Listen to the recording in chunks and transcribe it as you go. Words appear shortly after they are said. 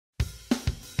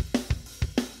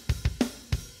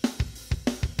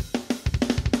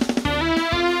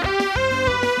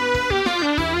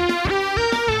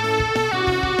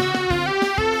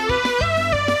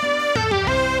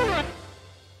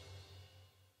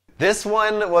This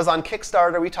one was on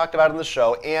Kickstarter. We talked about it on the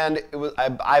show, and it was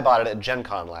I bought it at Gen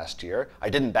Con last year. I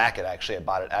didn't back it, actually. I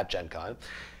bought it at Gen Con.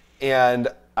 And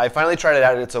I finally tried it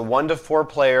out. It's a 1 to 4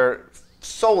 player,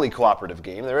 solely cooperative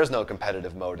game. There is no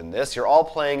competitive mode in this. You're all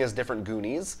playing as different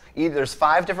Goonies. There's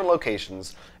 5 different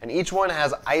locations, and each one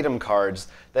has item cards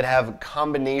that have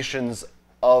combinations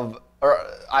of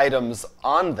items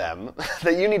on them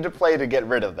that you need to play to get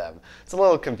rid of them. It's a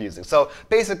little confusing. So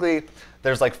basically,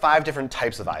 there's like 5 different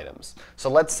types of items. So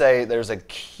let's say there's a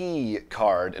key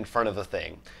card in front of the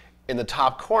thing. In the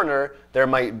top corner, there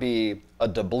might be a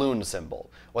doubloon symbol.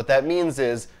 What that means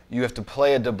is you have to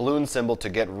play a doubloon symbol to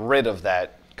get rid of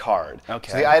that card.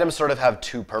 Okay. So the items sort of have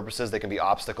 2 purposes. They can be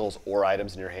obstacles or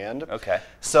items in your hand. Okay.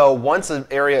 So once an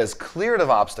area is cleared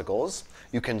of obstacles,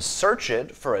 you can search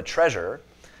it for a treasure.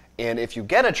 And if you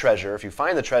get a treasure, if you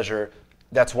find the treasure,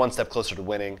 that's 1 step closer to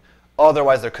winning.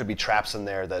 Otherwise, there could be traps in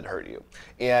there that hurt you.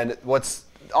 And what's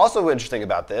also interesting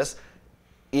about this,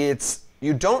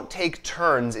 you don't take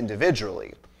turns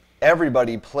individually. There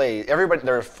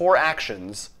are 4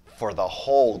 actions for the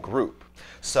whole group.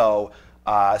 So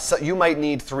you might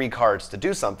need 3 cards to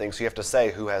do something, so you have to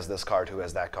say who has this card, who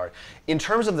has that card. In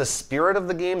terms of the spirit of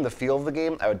the game, the feel of the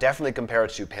game, I would definitely compare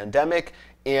it to Pandemic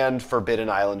and Forbidden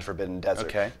Island, Forbidden Desert.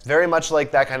 Okay. It's very much like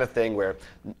that kind of thing where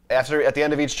at the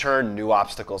end of each turn, new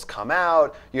obstacles come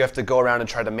out. You have to go around and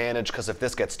try to manage, because if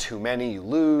this gets too many, you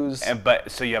lose.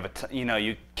 So you have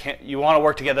you want to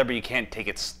work together, but you can't take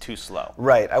it too slow.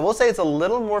 Right. I will say it's a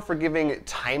little more forgiving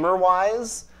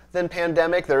timer-wise than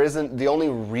Pandemic. The only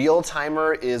real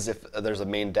timer is if there's a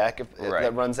main deck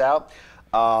that runs out.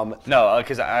 No,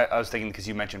 because I was thinking, because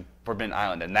you mentioned Forbidden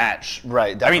Island, and that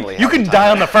right, definitely. I mean, you can die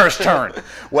on the first turn,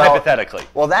 hypothetically.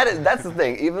 Well, that's the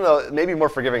thing. Even though it may be more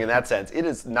forgiving in that sense, it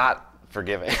is not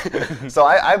forgiving. So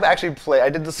I've actually played. I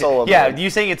did the solo. Yeah,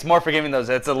 you saying it's more forgiving though?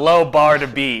 It's a low bar to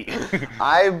beat.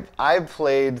 I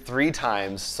played 3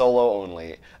 times solo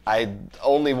only. I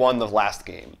only won the last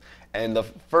game. And the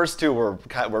first 2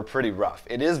 were pretty rough.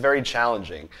 It is very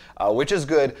challenging, which is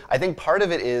good. I think part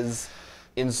of it is,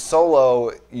 in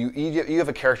solo, you have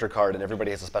a character card and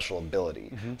everybody has a special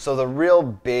ability. Mm-hmm. So the real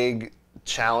big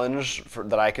challenge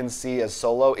that I can see as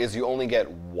solo is you only get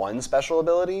 1 special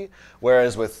ability,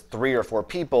 whereas with 3 or 4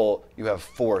 people, you have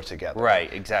 4 together.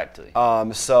 Right, exactly.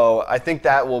 So I think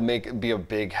that will be a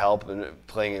big help in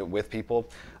playing it with people.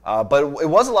 But it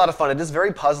was a lot of fun. It is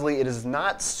very puzzly. It is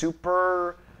not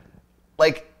super,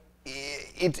 like,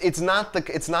 it's not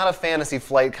a Fantasy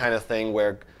Flight kind of thing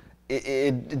where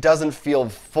it doesn't feel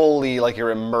fully like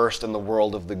you're immersed in the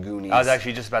world of the Goonies. I was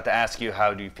actually just about to ask you,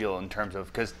 how do you feel in terms of,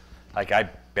 because like I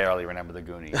barely remember the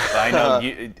Goonies, but I know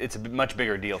it's a much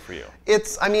bigger deal for you.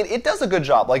 It does a good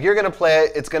job. Like, you're gonna play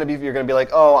it, you're gonna be like,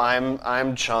 oh,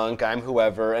 I'm Chunk, I'm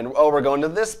whoever, and oh, we're going to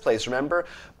this place, remember?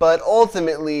 But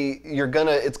ultimately,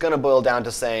 it's gonna boil down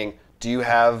to saying, do you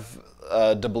have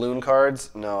doubloon cards?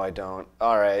 No, I don't.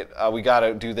 All right, we got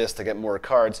to do this to get more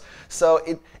cards. So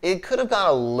it could have gone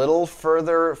a little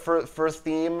further for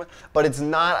theme, but it's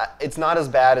not as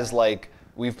bad as, like,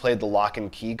 we've played the Lock and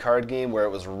Key card game, where it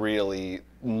was really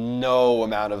no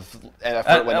amount of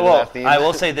effort went into that theme. I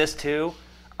will say this too.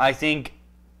 I think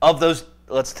of those,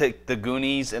 let's take the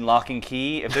Goonies and Lock and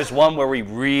Key. If there's one where we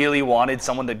really wanted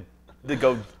someone to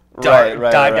go dive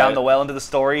down the well into the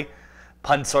story,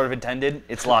 pun sort of intended,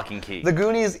 it's Lock and Key. The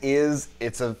Goonies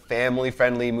it's a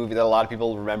family-friendly movie that a lot of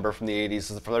people remember from the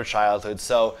 80s, from their childhood.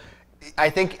 So I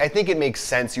think it makes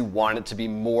sense. You want it to be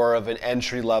more of an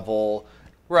entry-level.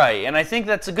 Right, and I think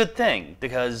that's a good thing,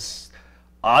 because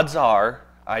odds are,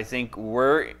 I think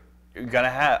we're gonna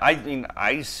have,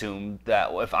 I assume that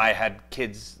if I had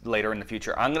kids later in the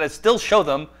future, I'm gonna still show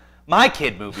them my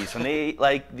kid movies from the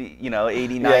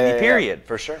 80, 90 period. Yeah,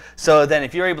 for sure. So then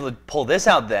if you're able to pull this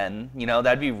out then,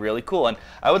 that'd be really cool. And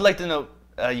I would like to know,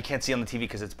 you can't see on the TV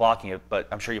because it's blocking it, but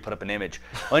I'm sure you put up an image.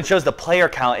 When it shows the player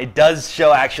count, it does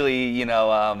show actually, it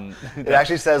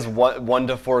actually says 1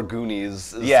 to 4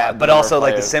 Goonies. Yeah, but also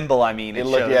like the symbol,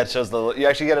 it shows you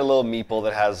actually get a little meeple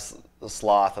that has the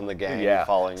sloth and the gang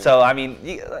following. So,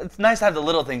 it's nice to have the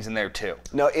little things in there too.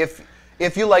 No, if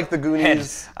you like the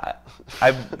Goonies...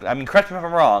 correct me if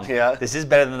I'm wrong. Yeah. This is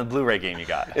better than the Blu-ray game you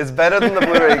got. It's better than the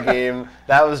Blu-ray game.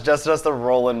 That was just a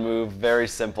roll and move, very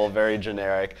simple, very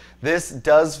generic. This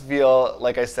does feel,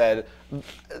 like I said,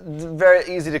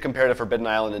 very easy to compare to Forbidden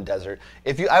Island and Desert.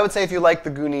 I would say if you like the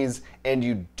Goonies and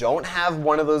you don't have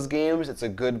one of those games, it's a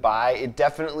good buy. It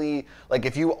definitely, like,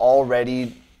 if you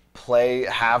already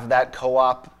have that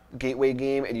co-op gateway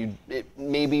game, and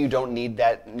maybe you don't need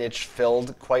that niche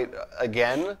filled quite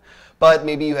again. But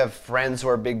maybe you have friends who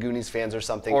are big Goonies fans or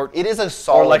something. Or it is a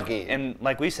solid game. And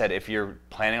like we said, if you're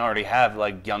planning to already have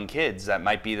like young kids, that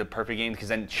might be the perfect game, because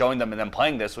then showing them and them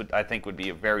playing this I think would be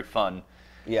a very fun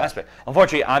aspect.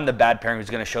 Unfortunately, I'm the bad parent who's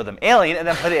going to show them Alien and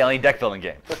then play the Alien deck building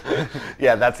game.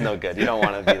 Yeah, that's no good. You don't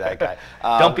want to be that guy.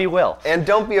 Don't be Will. And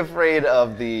don't be afraid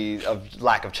of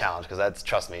lack of challenge, because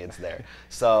trust me, it's there.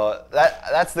 So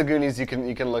that's the Goonies. You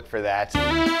can look for that.